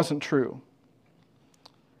it wasn't true.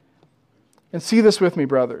 And see this with me,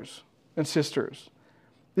 brothers and sisters.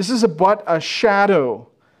 This is but a shadow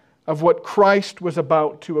of what Christ was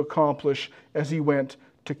about to accomplish as he went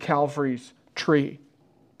to Calvary's tree.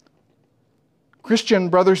 Christian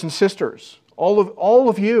brothers and sisters, all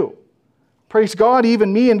of you, praise God,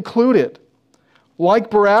 even me included,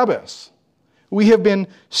 like Barabbas, we have been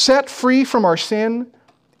set free from our sin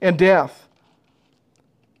and death,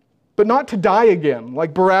 but not to die again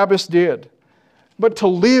like Barabbas did, but to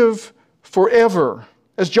live forever.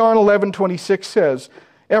 As John 11:26 says,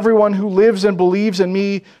 everyone who lives and believes in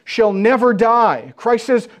me shall never die. Christ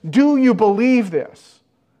says, do you believe this?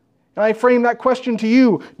 And I frame that question to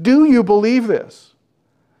you. Do you believe this?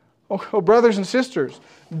 Oh, brothers and sisters,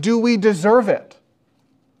 do we deserve it?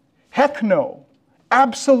 Heck no.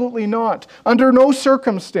 Absolutely not. Under no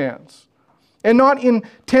circumstance. And not in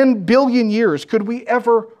 10 billion years could we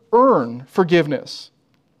ever earn forgiveness.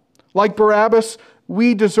 Like Barabbas,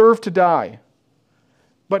 we deserve to die.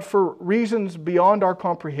 But for reasons beyond our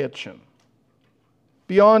comprehension,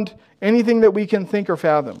 beyond anything that we can think or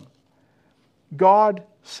fathom, God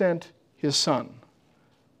sent His Son,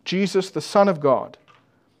 Jesus, the Son of God,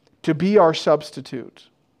 to be our substitute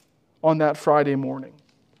on that Friday morning.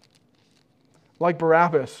 Like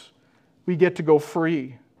Barabbas, we get to go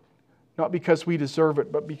free, not because we deserve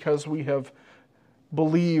it, but because we have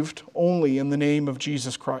believed only in the name of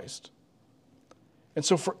Jesus Christ. And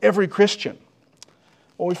so for every Christian,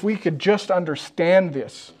 if we could just understand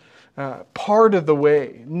this part of the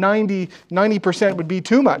way, 90% would be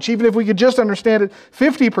too much. Even if we could just understand it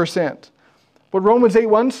 50%. What Romans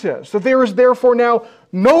 8:1 says, that there is therefore now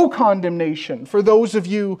no condemnation for those of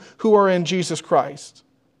you who are in Jesus Christ.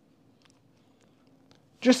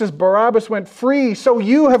 Just as Barabbas went free, so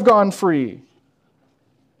you have gone free.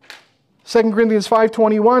 2 Corinthians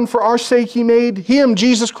 5:21, for our sake He made Him,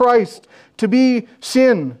 Jesus Christ, to be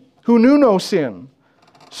sin, who knew no sin,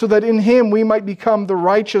 so that in Him we might become the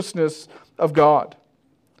righteousness of God.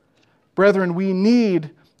 Brethren, we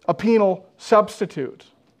need a penal substitute.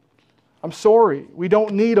 I'm sorry, we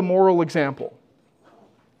don't need a moral example.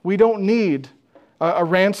 We don't need a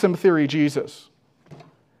ransom theory Jesus.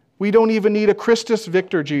 We don't even need a Christus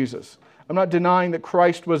Victor Jesus. I'm not denying that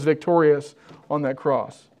Christ was victorious on that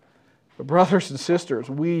cross. But brothers and sisters,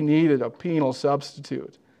 we needed a penal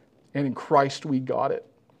substitute. And in Christ we got it.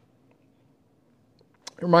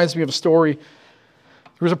 It reminds me of a story. There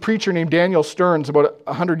was a preacher named Daniel Stearns about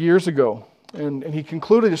 100 years ago. And he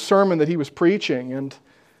concluded a sermon that he was preaching. And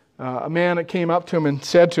a man that came up to him and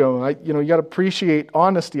said to him, you got to appreciate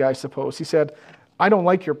honesty, I suppose. He said, I don't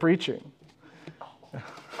like your preaching.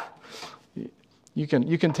 You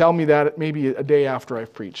can tell me that maybe a day after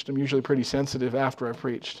I've preached. I'm usually pretty sensitive after I've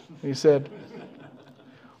preached. And he said,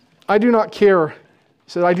 I do not care. He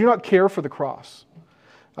said, I do not care for the cross.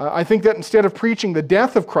 I think that instead of preaching the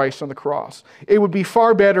death of Christ on the cross, it would be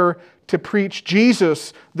far better to preach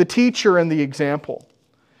Jesus, the teacher and the example.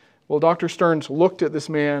 Well, Dr. Stearns looked at this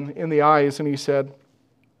man in the eyes and he said,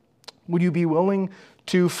 would you be willing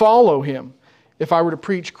to follow him if I were to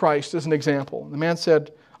preach Christ as an example? And the man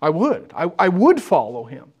said, I would. I would follow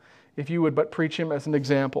him if you would but preach him as an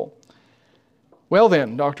example. Well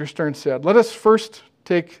then, Dr. Stearns said, let us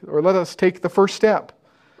take the first step.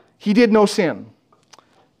 He did no sin.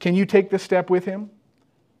 Can you take this step with him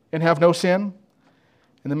and have no sin?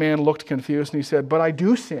 And the man looked confused and he said, but I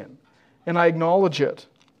do sin and I acknowledge it.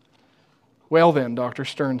 Well then, Dr.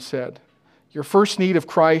 Stearns said, your first need of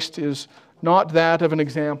Christ is not that of an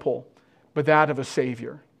example, but that of a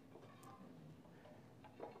Savior.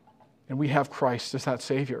 And we have Christ as that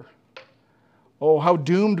Savior. Oh, how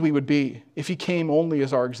doomed we would be if He came only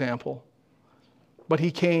as our example. But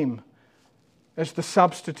He came as the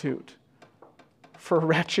substitute for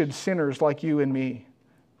wretched sinners like you and me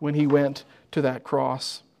when He went to that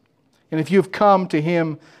cross. And if you've come to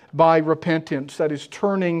Him by repentance, that is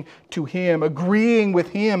turning to Him, agreeing with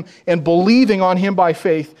Him, and believing on Him by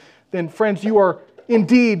faith, then friends, you are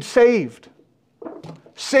indeed saved.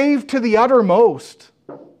 Saved to the uttermost.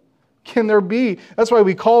 Can there be, that's why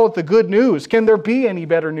we call it the good news. Can there be any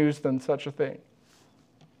better news than such a thing?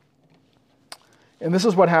 And this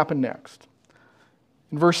is what happened next.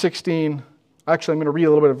 In verse 16, actually I'm going to read a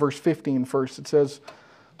little bit of verse 15 first. It says,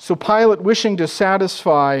 so Pilate, wishing to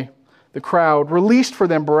satisfy the crowd, released for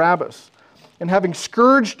them Barabbas, and having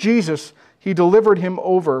scourged Jesus, he delivered him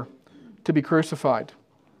over to be crucified.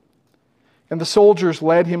 And the soldiers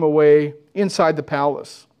led him away inside the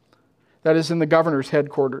palace, that is in the governor's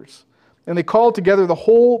headquarters. And they called together the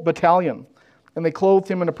whole battalion, and they clothed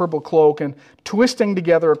him in a purple cloak, and twisting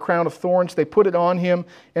together a crown of thorns, they put it on him,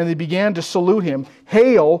 and they began to salute him,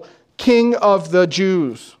 Hail, King of the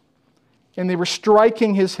Jews! And they were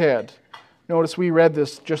striking his head. Notice we read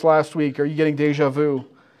this just last week. Are you getting deja vu?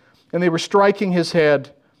 And they were striking his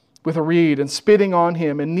head with a reed, and spitting on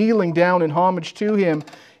him, and kneeling down in homage to him.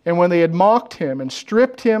 And when they had mocked him, and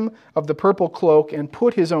stripped him of the purple cloak, and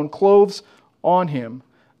put his own clothes on him,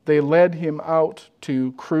 they led him out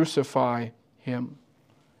to crucify him.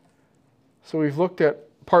 So we've looked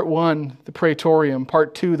at part 1, the praetorium,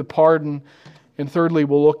 part 2, the pardon, and thirdly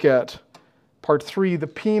we'll look at part 3, the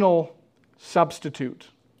penal substitute.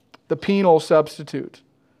 The penal substitute.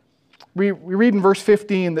 We read in verse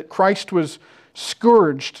 15 that Christ was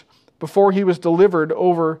scourged before He was delivered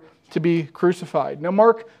over to be crucified. Now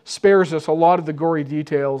Mark spares us a lot of the gory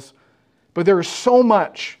details, but there is so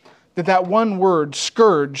much that one word,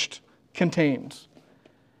 scourged, contains.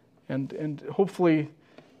 and hopefully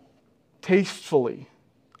tastefully,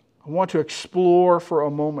 I want to explore for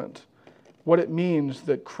a moment what it means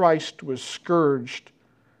that Christ was scourged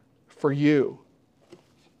for you.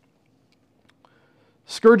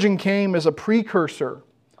 Scourging came as a precursor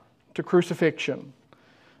to crucifixion.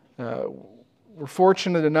 We're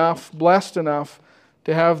fortunate enough, blessed enough,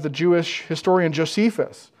 to have the Jewish historian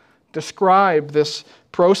Josephus describe this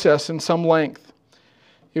process in some length.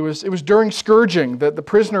 It was during scourging that the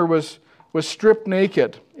prisoner was stripped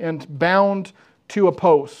naked and bound to a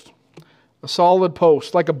post, a solid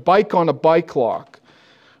post, like a bike on a bike lock.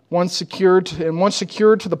 Once secured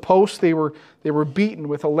to the post, they were beaten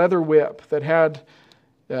with a leather whip that had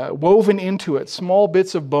woven into it small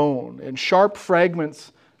bits of bone and sharp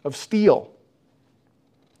fragments of steel.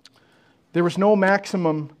 There was no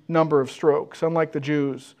maximum number of strokes, unlike the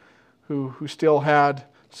Jews who still had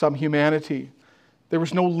some humanity. There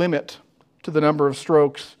was no limit to the number of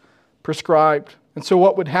strokes prescribed. And so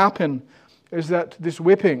what would happen is that this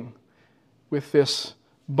whipping with this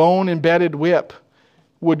bone-embedded whip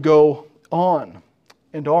would go on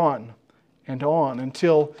and on and on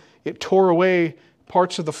until it tore away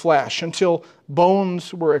parts of the flesh, until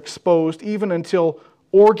bones were exposed, even until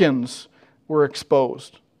organs were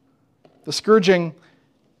exposed. The scourging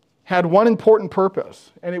had one important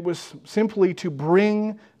purpose, and it was simply to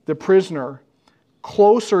bring the prisoner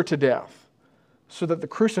closer to death so that the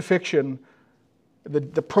crucifixion,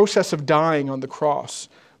 the process of dying on the cross,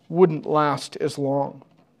 wouldn't last as long.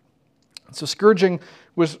 So scourging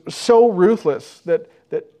was so ruthless that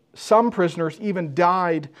some prisoners even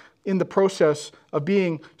died in the process of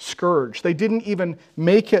being scourged. They didn't even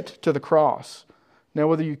make it to the cross. Now,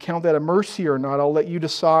 whether you count that a mercy or not, I'll let you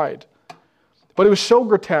decide. But it was so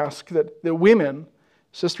grotesque that the women,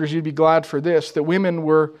 sisters, you'd be glad for this, that women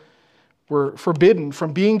were forbidden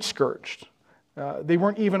from being scourged. They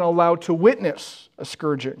weren't even allowed to witness a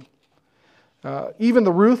scourging. Even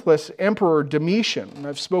the ruthless Emperor Domitian, and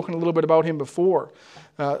I've spoken a little bit about him before,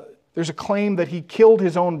 there's a claim that he killed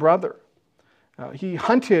his own brother. He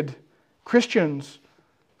hunted Christians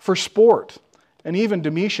for sport, and even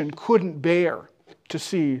Domitian couldn't bear to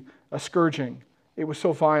see a scourging. It was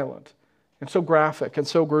so violent and so graphic and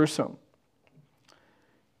so gruesome.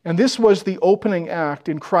 And this was the opening act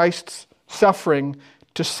in Christ's suffering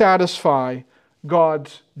to satisfy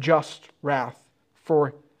God's just wrath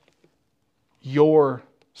for your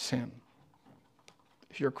sin.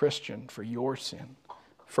 If you're a Christian, for your sin,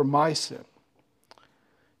 for my sin.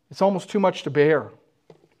 It's almost too much to bear.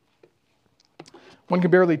 One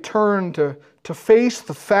can barely turn to face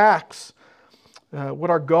the facts, what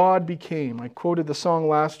our God became. I quoted the song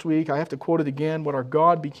last week. I have to quote it again. What our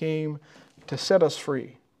God became to set us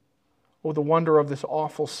free. Oh, the wonder of this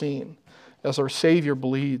awful scene as our Savior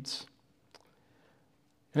bleeds.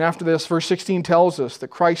 And after this, verse 16 tells us that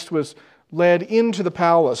Christ was led into the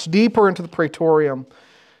palace, deeper into the praetorium,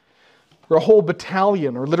 where a whole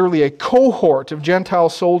battalion, or literally a cohort of Gentile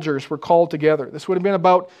soldiers were called together. This would have been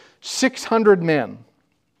about 600 men.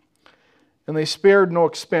 And they spared no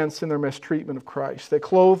expense in their mistreatment of Christ. They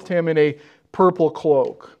clothed him in a purple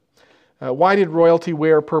cloak. Why did royalty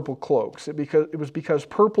wear purple cloaks? It was because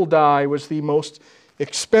purple dye was the most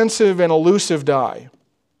expensive and elusive dye.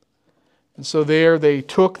 And so there they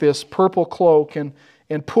took this purple cloak and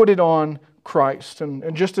put it on Christ.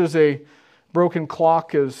 And just as a broken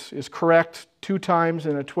clock is correct 2 times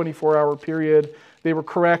in a 24-hour period, they were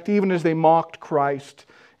correct even as they mocked Christ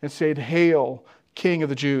and said, "Hail, King of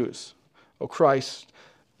the Jews." "O Christ,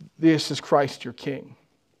 this is Christ your King."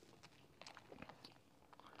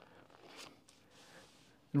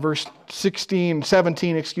 In verse 17,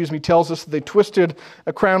 tells us that they twisted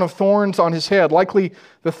a crown of thorns on his head, likely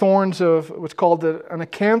the thorns of what's called an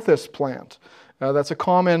acanthus plant. That's a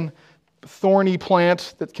common thorny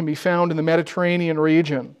plant that can be found in the Mediterranean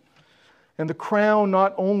region. And the crown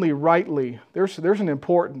not only rightly, there's an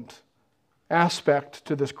important aspect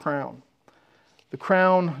to this crown. The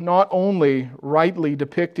crown not only rightly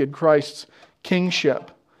depicted Christ's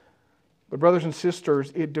kingship, but brothers and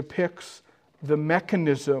sisters, it depicts the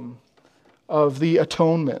mechanism of the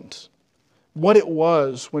atonement. What it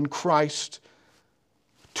was when Christ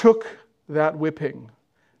took that whipping,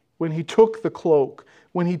 when he took the cloak,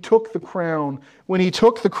 when he took the crown, when he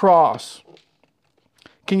took the cross.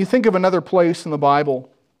 Can you think of another place in the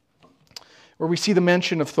Bible where we see the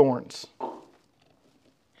mention of thorns?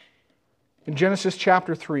 In Genesis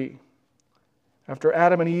chapter 3, after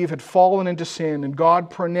Adam and Eve had fallen into sin and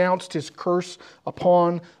God pronounced his curse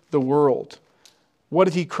upon the world, what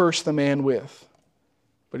did he curse the man with?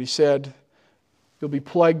 But he said, "You'll be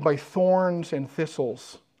plagued by thorns and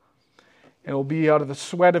thistles." And it will be out of the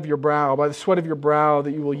sweat of your brow, by the sweat of your brow,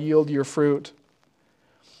 that you will yield your fruit.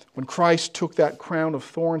 When Christ took that crown of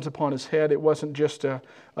thorns upon his head, it wasn't just a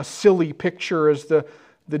silly picture as the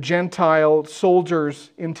Gentile soldiers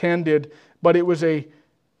intended, but it was a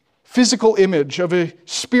physical image of a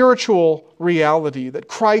spiritual reality, that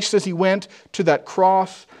Christ, as he went to that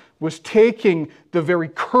cross, was taking the very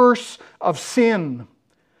curse of sin,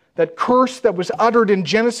 that curse that was uttered in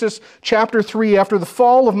Genesis chapter 3 after the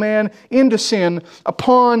fall of man into sin,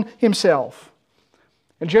 upon himself.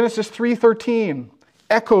 And Genesis 3:13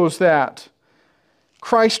 echoes that.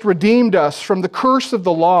 Christ redeemed us from the curse of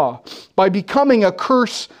the law by becoming a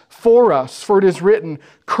curse for us. For it is written,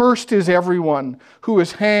 "Cursed is everyone who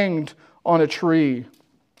is hanged on a tree."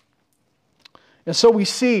 And so we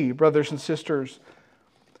see, brothers and sisters,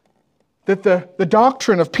 that the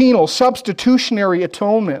doctrine of penal substitutionary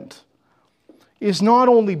atonement is not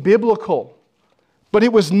only biblical, but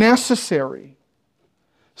it was necessary.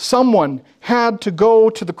 Someone had to go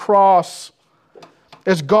to the cross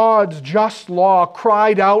as God's just law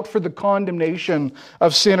cried out for the condemnation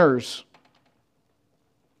of sinners.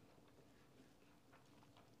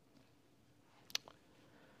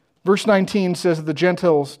 Verse 19 says that the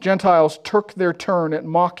Gentiles took their turn at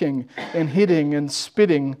mocking and hitting and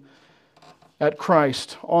spitting at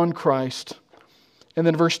Christ, on Christ. And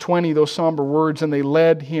then verse 20, those somber words, "And they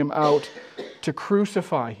led him out to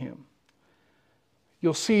crucify him."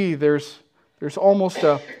 You'll see there's almost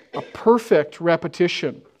a perfect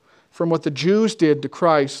repetition from what the Jews did to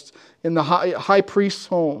Christ in the high priest's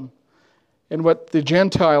home and what the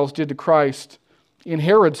Gentiles did to Christ in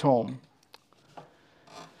Herod's home.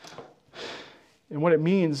 And what it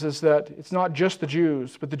means is that it's not just the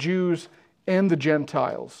Jews, but the Jews and the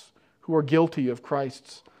Gentiles who are guilty of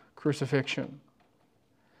Christ's crucifixion.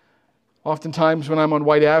 Oftentimes when I'm on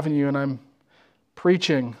White Avenue and I'm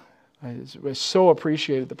preaching, I so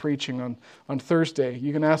appreciated the preaching on Thursday.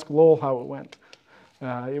 You can ask Lowell how it went.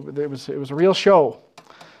 It was a real show.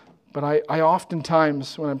 But I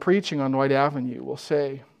oftentimes, when I'm preaching on White Avenue, will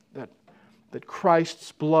say that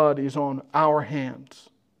Christ's blood is on our hands,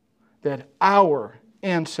 that our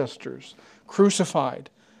ancestors crucified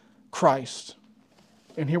Christ.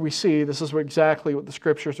 And here we see this is exactly what the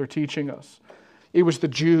Scriptures are teaching us. It was the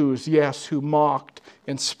Jews, yes, who mocked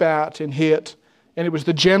and spat and hit. And it was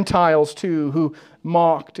the Gentiles, too, who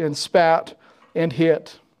mocked and spat and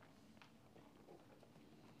hit.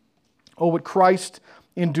 Oh, what Christ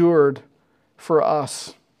endured for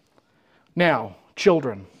us. Now,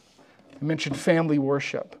 children, I mentioned family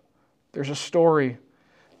worship. There's a story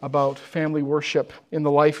about family worship in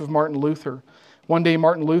the life of Martin Luther. One day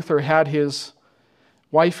Martin Luther had his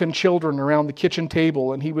wife and children around the kitchen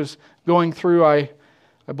table, and he was going through, I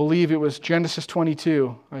believe it was Genesis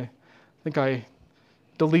 22. I think I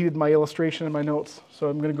deleted my illustration in my notes, so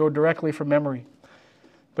I'm going to go directly from memory.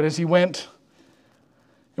 But as he went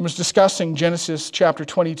and was discussing Genesis chapter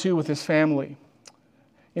 22 with his family,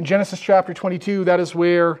 in Genesis chapter 22, that is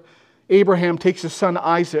where Abraham takes his son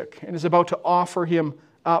Isaac and is about to offer him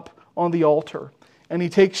up on the altar. And he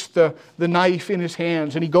takes the knife in his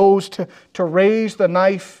hands and he goes to raise the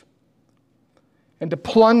knife and to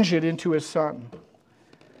plunge it into his son.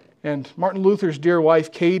 And Martin Luther's dear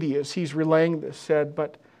wife, Katie, as he's relaying this, said,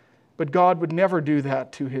 but God would never do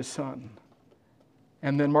that to his son.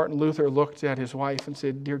 And then Martin Luther looked at his wife and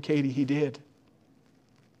said, "Dear Katie, he did.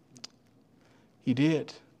 He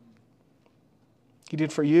did. He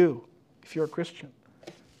did for you, if you're a Christian.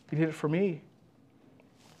 He did it for me."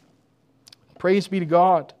 Praise be to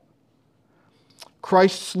God.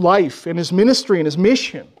 Christ's life and his ministry and his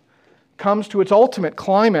mission comes to its ultimate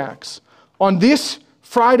climax on this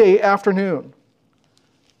Friday afternoon,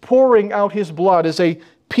 pouring out his blood as a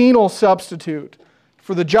penal substitute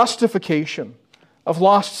for the justification of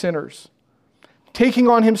lost sinners, taking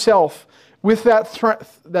on himself with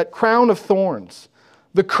that crown of thorns,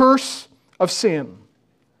 the curse of sin.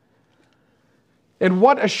 And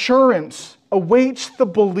what assurance awaits the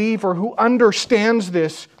believer who understands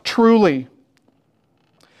this truly,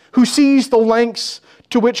 who sees the lengths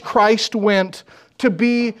to which Christ went to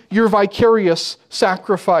be your vicarious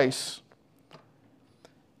sacrifice.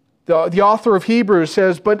 The author of Hebrews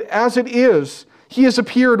says, "But as it is, he has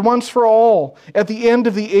appeared once for all at the end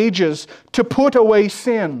of the ages to put away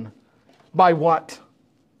sin." By what?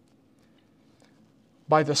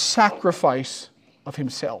 By the sacrifice of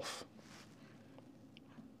himself.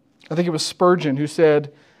 I think it was Spurgeon who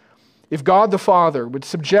said, "If God the Father would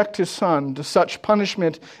subject his Son to such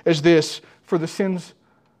punishment as this for the sins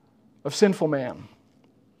of sinful man,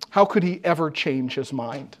 how could he ever change his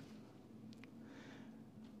mind?"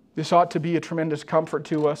 This ought to be a tremendous comfort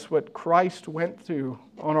to us, what Christ went through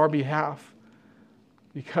on our behalf.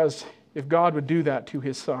 Because if God would do that to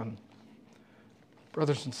His Son,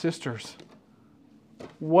 brothers and sisters,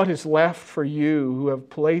 what is left for you who have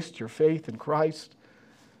placed your faith in Christ,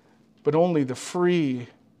 but only the free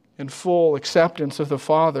and full acceptance of the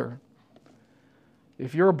Father?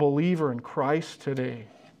 If you're a believer in Christ today,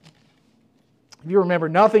 if you remember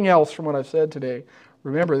nothing else from what I've said today,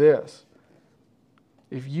 remember this.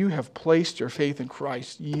 If you have placed your faith in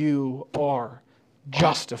Christ, you are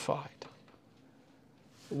justified.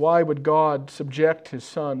 Why would God subject His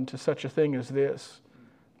Son to such a thing as this,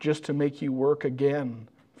 just to make you work again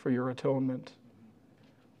for your atonement?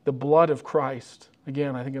 The blood of Christ,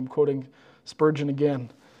 again, I think I'm quoting Spurgeon again,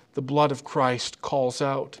 the blood of Christ calls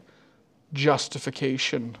out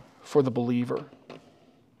justification for the believer.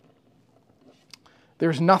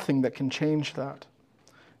 There's nothing that can change that.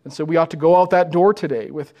 And so we ought to go out that door today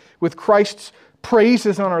with Christ's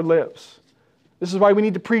praises on our lips. This is why we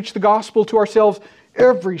need to preach the gospel to ourselves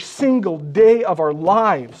every single day of our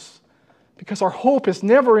lives. Because our hope is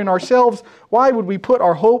never in ourselves. Why would we put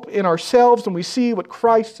our hope in ourselves when we see what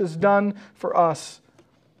Christ has done for us?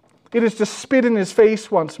 It is to spit in His face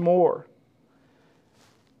once more.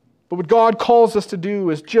 But what God calls us to do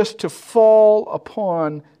is just to fall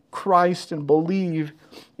upon Christ and believe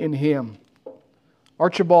in Him.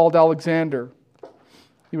 Archibald Alexander,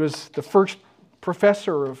 he was the first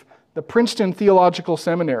professor of the Princeton Theological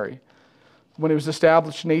Seminary when it was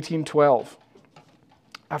established in 1812.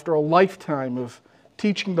 After a lifetime of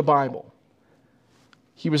teaching the Bible,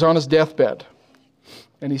 he was on his deathbed,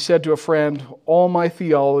 and he said to a friend, "All my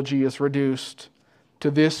theology is reduced to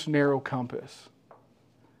this narrow compass: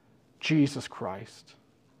 Jesus Christ.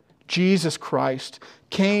 Jesus Christ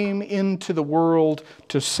came into the world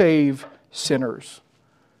to save sinners."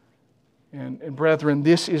 And brethren,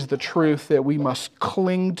 this is the truth that we must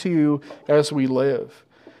cling to as we live.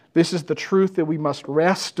 This is the truth that we must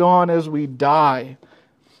rest on as we die.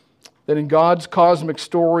 That in God's cosmic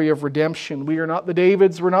story of redemption, we are not the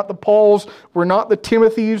Davids, we're not the Pauls, we're not the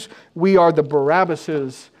Timothys, we are the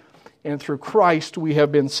Barabbases. And through Christ we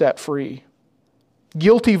have been set free.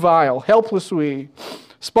 Guilty, vile, helpless we,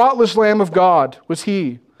 spotless Lamb of God was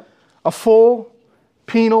He. A full,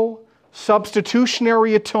 penal,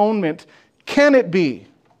 substitutionary atonement. Can it be?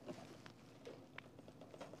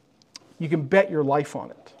 You can bet your life on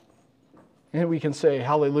it. And we can say,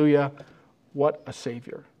 hallelujah, what a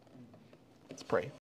Savior. Let's pray.